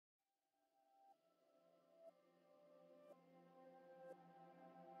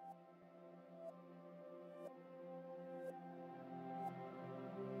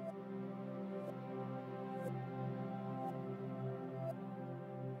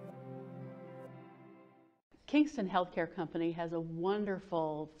Kingston Healthcare Company has a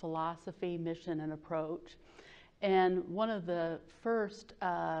wonderful philosophy, mission, and approach. And one of the first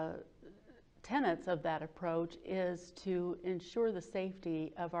tenets of that approach is to ensure the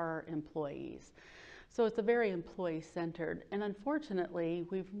safety of our employees. So it's a very employee-centered, and unfortunately,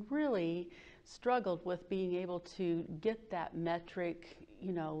 we've really struggled with being able to get that metric,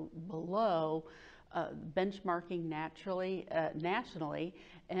 below benchmarking nationally,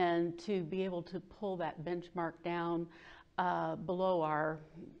 and to be able to pull that benchmark down below our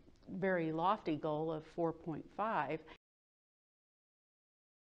very lofty goal of 4.5.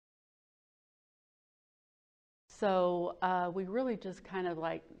 So we really just kind of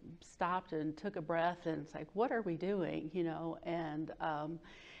like stopped and took a breath, and it's like, what are we doing, and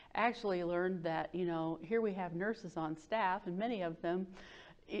actually learned that, here we have nurses on staff, and many of them,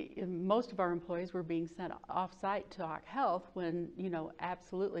 most of our employees were being sent off-site to Health when,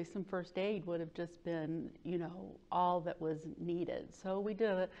 absolutely some first aid would have just been, all that was needed. So we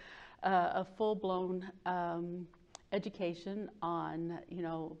did a full-blown education on,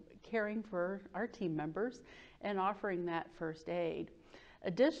 caring for our team members and offering that first aid.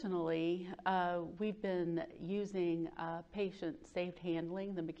 Additionally, we've been using patient safe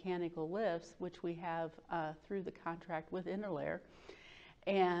handling, the mechanical lifts, which we have through the contract with Intalere,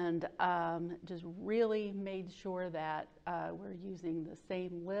 and just really made sure that we're using the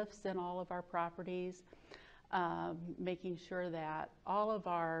same lifts in all of our properties, making sure that all of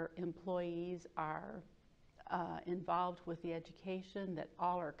our employees are involved with the education, that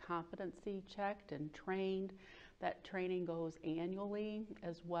all are competency checked and trained. That training goes annually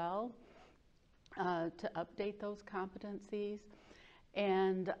as well to update those competencies,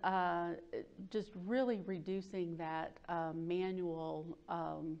 and just really reducing that manual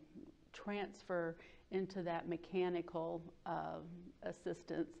transfer into that mechanical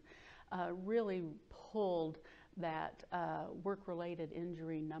assistance really pulled that work-related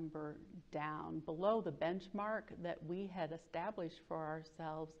injury number down below the benchmark that we had established for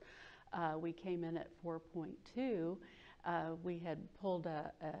ourselves. We came in at 4.2. We had pulled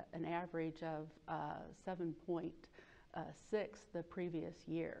an average of 7.6 the previous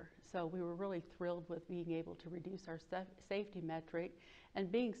year. So we were really thrilled with being able to reduce our safety metric, and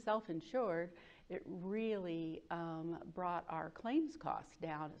being self-insured, it really brought our claims costs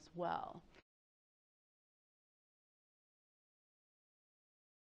down as well.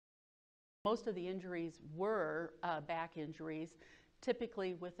 Most of the injuries were back injuries,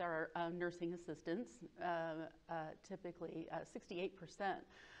 typically with our nursing assistants. Typically 68%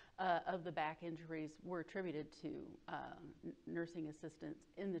 of the back injuries were attributed to nursing assistants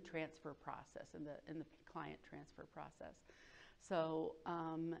in the transfer process, in the client transfer process. So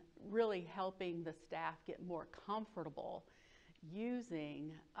really helping the staff get more comfortable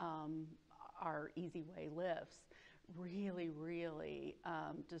using our Easy Way lifts really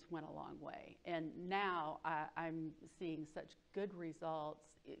just went a long way. And now I'm seeing such good results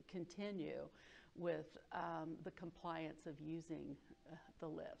continue with the compliance of using the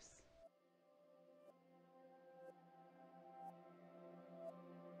lifts.